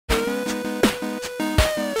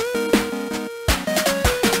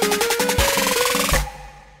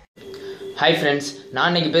Hi friends, நான்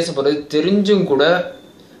இன்னைக்கு பேச போகிறது தெரிஞ்சும் கூட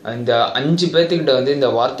இந்த 5 பேர்த்துக்கிட்ட வந்து இந்த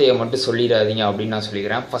வார்த்தையை மட்டும் சொல்லிடாதீங்க அப்படின்னு நான்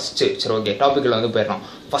சொல்லிக்கிறேன். ஃபஸ்ட்டு சரி ஓகே டாப்பிக்கில் வந்து போயிடலாம்.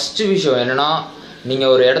 ஃபஸ்ட்டு விஷயம் என்னென்னா,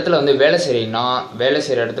 நீங்கள் ஒரு இடத்துல வந்து வேலை செய்கிறீங்கன்னா, வேலை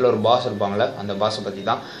செய்கிற இடத்துல ஒரு பாஸ் இருப்பாங்களே, அந்த பாஸை பற்றி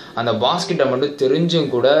தான். அந்த பாஸ்கிட்ட மட்டும்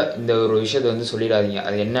தெரிஞ்சும் கூட இந்த ஒரு விஷயத்தை வந்து சொல்லிடாதீங்க.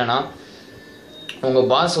 அது என்னென்னா, உங்கள்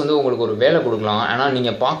பாஸ் வந்து உங்களுக்கு ஒரு வேலை கொடுக்கலாம், ஆனால்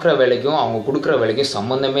நீங்கள் பார்க்குற வேலைக்கும் அவங்க கொடுக்குற வேலைக்கும்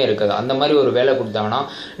சம்மந்தமே இருக்காது. அந்த மாதிரி ஒரு வேலை கொடுத்தாங்கன்னா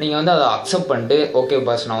நீங்கள் வந்து அதை அக்செப்ட் பண்ணிட்டு, ஓகே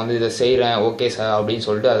பாஸ் நான் வந்து இதை செய்கிறேன், ஓகே சார் அப்படின்னு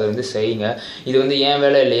சொல்லிட்டு அதை வந்து செய்யுங்க. இது வந்து என்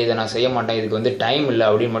வேலை இல்லை, இதை நான் செய்ய மாட்டேன், இதுக்கு வந்து டைம் இல்லை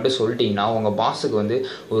அப்படின்னு மட்டும் சொல்லிட்டீங்கன்னா உங்கள் பாஸுக்கு வந்து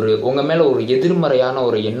உங்கள் மேலே ஒரு எதிர்மறையான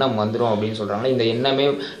ஒரு எண்ணம் வந்துடும் அப்படின்னு சொல்கிறாங்க. இந்த எண்ணமே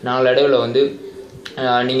நாளடைவில் வந்து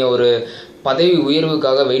நீங்கள் ஒரு பதவி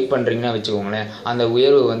உயர்வுக்காக வெயிட் பண்ணுறீங்கன்னா வச்சுக்கோங்களேன், அந்த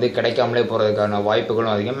உயர்வு வந்து கிடைக்காமலே போகிறதுக்கான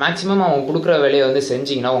வாய்ப்புகளும் அதிகம். மேக்ஸிமம் அவங்க கொடுக்குற வேலையை வந்து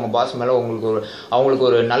செஞ்சிங்கன்னா உங்கள் பாஸ் மேலே அவங்களுக்கு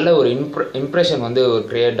ஒரு நல்ல ஒரு இம்ப்ரெஷன் வந்து ஒரு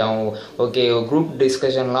க்ரியேட் ஆகும். ஓகே, குரூப்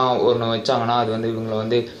டிஸ்கஷன்லாம் ஒன்று வச்சாங்கன்னா அது வந்து இவங்களை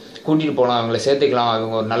வந்து கூட்டிகிட்டு போகலாம், இவங்களை சேர்த்துக்கலாம்,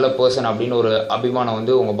 இவங்க ஒரு நல்ல பர்சன் அப்படின்னு ஒரு அபிமானம்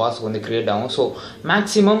வந்து உங்கள் பாஸுக்கு வந்து க்ரியேட் ஆகும். ஸோ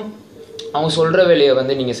மேக்ஸிமம் அவங்க சொல்கிற வேலையை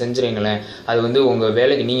வந்து நீங்கள் செஞ்சுறீங்களேன், அது வந்து உங்கள்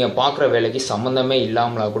வேலைக்கு நீங்கள் பார்க்குற வேலைக்கு சம்மந்தமே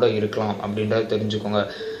இல்லாமலாக கூட இருக்கலாம் அப்படின்றத தெரிஞ்சுக்கோங்க.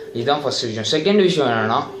 இதுதான் ஃபஸ்ட் விஷயம். செகண்ட் விஷயம்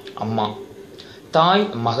என்னென்னா, அம்மா தாய்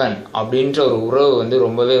மகன் அப்படின்ற ஒரு உறவு வந்து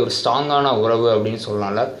ரொம்பவே ஒரு ஸ்ட்ராங்கான உறவு அப்படின்னு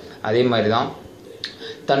சொல்லலாம்ல. அதே மாதிரி தான்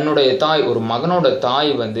தன்னுடைய தாய், ஒரு மகனோட தாய்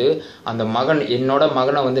வந்து அந்த என்னோட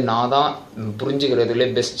மகனை வந்து நான் தான் புரிஞ்சுக்கிறதுலே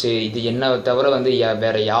பெஸ்ட்டு, இது என்னை தவிர வந்து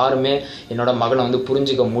வேறு யாருமே என்னோட மகனை வந்து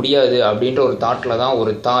புரிஞ்சிக்க முடியாது அப்படின்ற ஒரு தாட்டில் தான்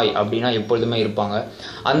ஒரு தாய் அப்படின்னா எப்பொழுதுமே இருப்பாங்க.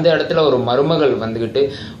 அந்த இடத்துல ஒரு மருமகள் வந்துக்கிட்டு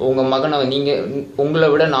உங்கள் மகனை உங்களை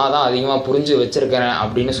விட நான் தான் அதிகமாக புரிஞ்சு வச்சுருக்கிறேன்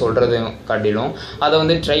அப்படின்னு சொல்கிறது காட்டிலும் அதை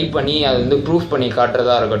வந்து ட்ரை பண்ணி அதை வந்து ப்ரூஃப் பண்ணி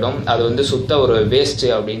காட்டுறதா இருக்கட்டும், அது வந்து சுத்த ஒரு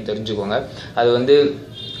வேஸ்ட்டு அப்படின்னு தெரிஞ்சுக்கோங்க. அது வந்து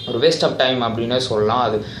ஒரு வேஸ்ட் ஆஃப் டைம் அப்படின்னு சொல்லலாம்.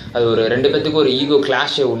 அது ஒரு 2 பேர்த்துக்கு ஒரு ஈகோ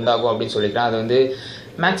கிளாஷை உண்டாகும் அப்படின்னு சொல்லிக்கிறேன். அது வந்து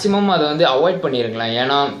மேக்ஸிமம் அதை வந்து அவாய்ட் பண்ணியிருக்கலாம்.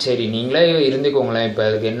 ஏன்னா சரி நீங்களே இருந்துக்கோங்களேன், இப்போ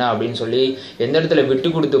அதுக்கு என்ன அப்படின்னு சொல்லி எந்த இடத்துல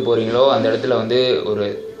விட்டு கொடுத்து போகிறீங்களோ அந்த இடத்துல வந்து ஒரு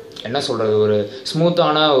என்ன சொல்கிறது, ஒரு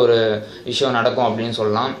ஸ்மூத்தான ஒரு விஷயம் நடக்கும் அப்படின்னு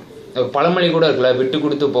சொல்லலாம். ஒரு பழமொழி கூட இருக்குல்ல, விட்டு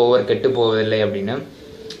கொடுத்து போவர் கெட்டு போவதில்லை அப்படின்னு.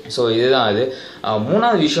 ஸோ இதுதான் அது.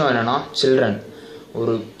 3வது விஷயம் என்னென்னா, சில்ட்ரன்.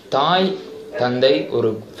 ஒரு தாய் தந்தை ஒரு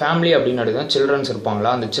ஃபேமிலி அப்படின்னு எடுத்தால் சில்ட்ரன்ஸ்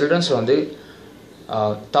இருப்பாங்களா, அந்த சில்ட்ரன்ஸ் வந்து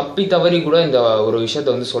தப்பி தவறி கூட இந்த ஒரு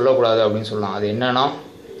விஷயத்தை வந்து சொல்லக்கூடாது அப்படின்னு சொல்லலாம். அது என்னன்னா,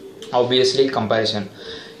 ஆப்வியஸ்லி கம்பேரிசன்.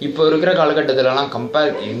 இப்போ இருக்கிற காலகட்டத்திலலாம்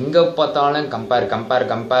எங்கே பார்த்தாலும்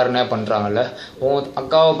கம்பேர்னே பண்ணுறாங்கல்ல. உன்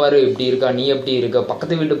அக்காவை பாரு இப்படி இருக்கா, நீ எப்படி இருக்க,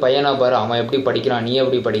 பக்கத்து வீட்டு பையனை பாரு அவன் எப்படி படிக்கிறான், நீ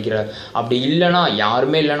எப்படி படிக்கிற. அப்படி இல்லைனா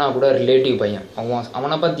யாருமே இல்லைனா கூட ரிலேட்டிவ் பையன்,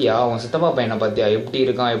 அவனை பார்த்தியா, அவன் சித்தப்பா பையனை பார்த்தியா எப்படி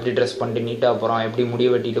இருக்கான், எப்படி ட்ரெஸ் பண்ணிட்டு நீட்டாக போகிறான், எப்படி முடிய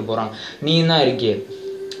வெட்டிட்டு போகிறான், நீ தான் இருக்கியே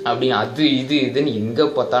அப்படின்னு அது இதுன்னு எங்கே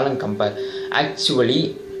பார்த்தாலும் கம்பேர். ஆக்சுவலி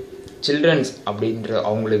சில்ட்ரன்ஸ் அப்படின்ற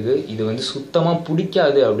அவங்களுக்கு இது வந்து சுத்தமாக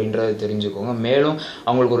பிடிக்காது அப்படின்றத தெரிஞ்சுக்கோங்க. மேலும்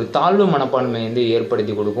அவங்களுக்கு ஒரு தாழ்வு மனப்பான்மை வந்து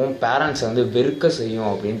ஏற்படுத்தி கொடுக்கும், பேரண்ட்ஸை வந்து வெறுக்க செய்யும்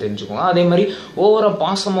அப்படின்னு தெரிஞ்சுக்கோங்க. அதே மாதிரி ஓவராக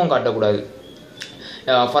பாசமும் காட்டக்கூடாது.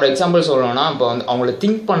 ஃபார் எக்ஸாம்பிள் சொல்லணும்னா, இப்போ வந்து அவங்கள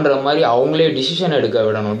திங்க் பண்ணுற மாதிரி அவங்களே டிசிஷன் எடுக்க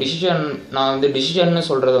விடணும். நான் வந்து டிசிஷன்னு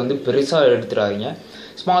சொல்கிறத வந்து பெருசாக எடுத்துடாதீங்க,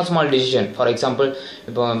 ஸ்மால் டிசிஷன். ஃபார் எக்ஸாம்பிள்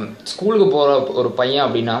இப்போ ஸ்கூலுக்கு போகிற ஒரு பையன்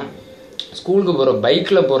அப்படின்னா, ஸ்கூலுக்கு போகிற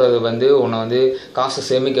பைக்கில் போகிறது வந்து உன்னை வந்து காசை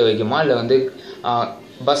சேமிக்க வைக்குமா, இல்லை வந்து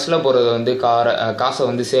பஸ்ஸில் போகிறது வந்து காசை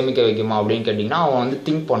வந்து சேமிக்க வைக்குமா அப்படின்னு கேட்டிங்கன்னா அவன் வந்து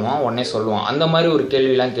திங்க் பண்ணுவான், உடனே சொல்லுவான். அந்த மாதிரி ஒரு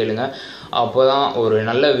கேள்விலாம் கேளுங்க, அப்போ தான் ஒரு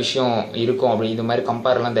நல்ல விஷயம் இருக்கும். அப்படி இந்த மாதிரி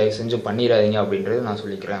கம்பேர்லாம் தயவு செஞ்சு பண்ணிடாதீங்க அப்படின்றது நான்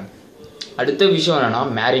சொல்லிக்கிறேன். அடுத்த விஷயம் என்னென்னா,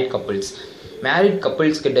 மேரிட்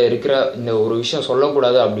கப்பிள்ஸ் கிட்ட இருக்கிற இந்த ஒரு விஷயம்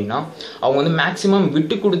சொல்லக்கூடாது அப்படின்னா, அவங்க வந்து மேக்ஸிமம்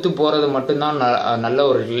விட்டு கொடுத்து போகிறது மட்டும்தான் நல்ல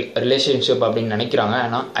ஒரு ரிலேஷன்ஷிப் அப்படின்னு நினைக்கிறாங்க.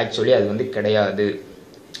 ஆனால் ஆக்சுவலி அது வந்து கிடையாது.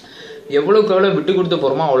 எவ்வளோக்கு எவ்வளோ விட்டு கொடுத்து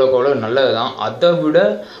போகிறோமோ அவ்வளோக்கு எவ்வளோ நல்லது தான். அதை விட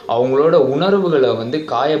அவங்களோட உணர்வுகளை வந்து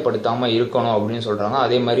காயப்படுத்தாமல் இருக்கணும் அப்படின்னு சொல்கிறாங்க.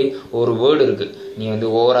 அதே மாதிரி ஒரு வேர்டு இருக்குது, நீ வந்து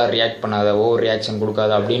ஓவராக ரியாக்ட் பண்ணாத, ஓவர் ரியாக்ஷன்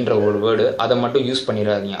கொடுக்காத அப்படின்ற ஒரு வேர்டு, அதை மட்டும் யூஸ்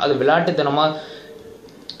பண்ணிடாதீங்க. அது விளையாட்டுத்தனமாக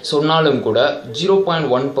சொன்னாலும் கூட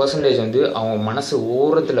 0.1% வந்து அவங்க மனசு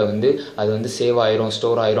ஓரத்தில் வந்து அது வந்து சேவ் ஆயிரும்,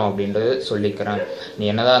 ஸ்டோர் ஆயிரும் அப்படின்றது சொல்லிக்கிறேன். நீ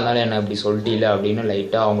என்னதான் இருந்தாலும் என்ன இப்படி சொல்லிட்டீல அப்படின்னு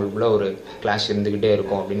லைட்டாக அவங்களுக்குள்ள ஒரு கிளாஷ் இருந்துக்கிட்டே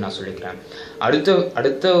இருக்கும் அப்படின்னு நான் சொல்லிக்கிறேன்.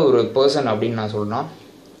 அடுத்த ஒரு பர்சன் அப்படின்னு நான் சொல்லணும்,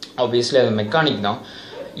 ஆப்வியஸ்லி அது மெக்கானிக் தான்.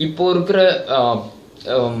 இப்போது இருக்கிற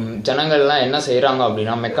ஜனங்கள்லாம் என்ன செய்கிறாங்க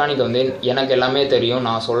அப்படின்னா, மெக்கானிக் வந்து எனக்கு எல்லாமே தெரியும்,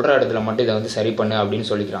 நான் சொல்கிற இடத்துல மட்டும் இதை வந்து சரி பண்ணு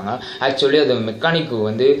அப்படின்னு சொல்லிக்கிறாங்க. ஆக்சுவலி அது மெக்கானிக்கு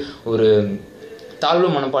வந்து ஒரு தாழ்வு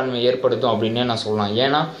மனப்பான்மை ஏற்படுத்தும் அப்படின்னே நான் சொல்லலாம்.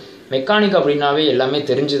 ஏன்னா மெக்கானிக் அப்படின்னாவே எல்லாமே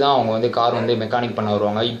தெரிஞ்சு தான் அவங்க வந்து கார் வந்து மெக்கானிக் பண்ண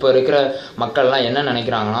வருவாங்க. இப்போ இருக்கிற மக்கள்லாம் என்ன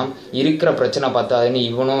நினைக்கிறாங்கன்னா, இருக்கிற பிரச்சனை பார்த்தாதுன்னு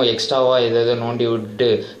இவனும் எக்ஸ்ட்ராவாக எதாவது நோண்டி விட்டு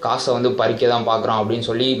காசை வந்து பறிக்க தான் பார்க்குறான் அப்படின்னு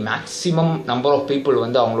சொல்லி மேக்ஸிமம் நம்பர் ஆஃப் பீப்புள்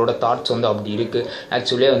வந்து அவங்களோட தாட்ஸ் வந்து அப்படி இருக்குது.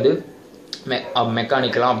 ஆக்சுவலியாக வந்து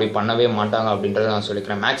மெக்கானிக்கெலாம் அப்படி பண்ணவே மாட்டாங்க அப்படின்றத நான்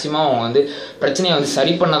சொல்லிக்கிறேன். மேக்ஸிமம் அவங்க வந்து பிரச்சனையை வந்து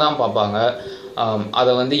சரி பண்ண தான் பார்ப்பாங்க,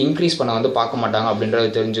 அதை வந்து இன்க்ரீஸ் பண்ண வந்து பார்க்க மாட்டாங்க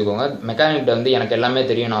அப்படின்றத தெரிஞ்சுக்கோங்க. மெக்கானிக்கிட்ட வந்து எனக்கு எல்லாமே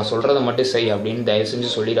தெரியும், நான் சொல்கிறத மட்டும் செய் அப்படின்னு தயவு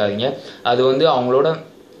செஞ்சு சொல்லிடாதீங்க. அது வந்து அவங்களோட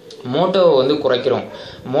மோட்டோவை வந்து குறைக்கிறோம்.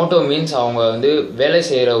 மோட்டோ மீன்ஸ் அவங்க வந்து வேலை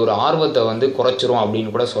செய்கிற ஒரு ஆர்வத்தை வந்து குறைச்சிரும்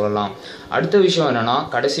அப்படின்னு கூட சொல்லலாம். அடுத்த விஷயம் என்னென்னா,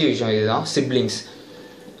 கடைசி விஷயம் இதுதான், சிப்ளிங்ஸ்,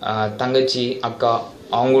 தங்கச்சி அக்கா,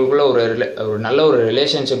 அவங்களுக்குள்ள ஒரு நல்ல ஒரு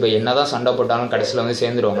ரிலேஷன்ஷிப், என்ன தான் சண்டை போட்டாலும் கடைசியில் வந்து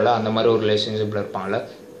சேர்ந்துருவாங்களே, அந்த மாதிரி ஒரு ரிலேஷன்ஷிப்பில் இருப்பாங்களே,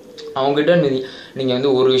 அவங்ககிட்ட நீங்கள்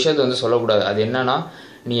வந்து ஒரு விஷயத்தை வந்து சொல்லக்கூடாது. அது என்னன்னா,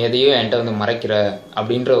 நீ எதையோ என்கிட்ட வந்து மறைக்கிற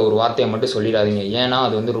அப்படின்ற ஒரு வார்த்தையை மட்டும் சொல்லிடாதீங்க. ஏன்னா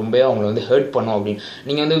அது வந்து ரொம்ப அவங்கள வந்து ஹர்ட் பண்ணும் அப்படின்னு.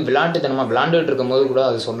 நீங்கள் வந்து விளாண்டுட்டு இருக்கும்போது கூட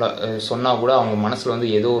அது சொன்னால் கூட அவங்க மனசில்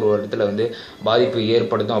வந்து ஏதோ ஒரு இடத்துல வந்து பாதிப்பு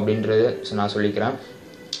ஏற்படுத்தும் அப்படின்றது நான் சொல்லிக்கிறேன்.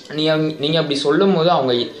 நீங்கள் அப்படி சொல்லும் போது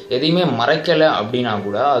அவங்க எதையுமே மறைக்கலை அப்படின்னா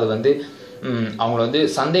கூட அது வந்து அவங்கள வந்து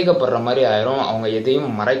சந்தேகப்படுற மாதிரி ஆயிரும். அவங்க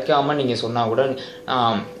எதையும் மறைக்காமல் நீங்கள் சொன்னால் கூட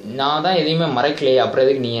நான் தான் எதையுமே மறைக்கலையே, அப்புறம்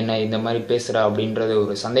எதுக்கு நீ என்ன இந்த மாதிரி பேசுகிற அப்படின்றது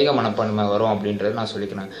ஒரு சந்தேக மனப்பான்மை வரும் அப்படின்றது நான்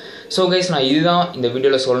சொல்லிக்கிறேன். ஸோ கைஸ், நான் இதுதான் இந்த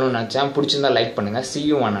வீடியோவில் சொல்லணும்னு நினச்சேன். பிடிச்சிருந்தா லைக் பண்ணுங்கள். See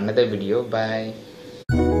you on another video. Bye.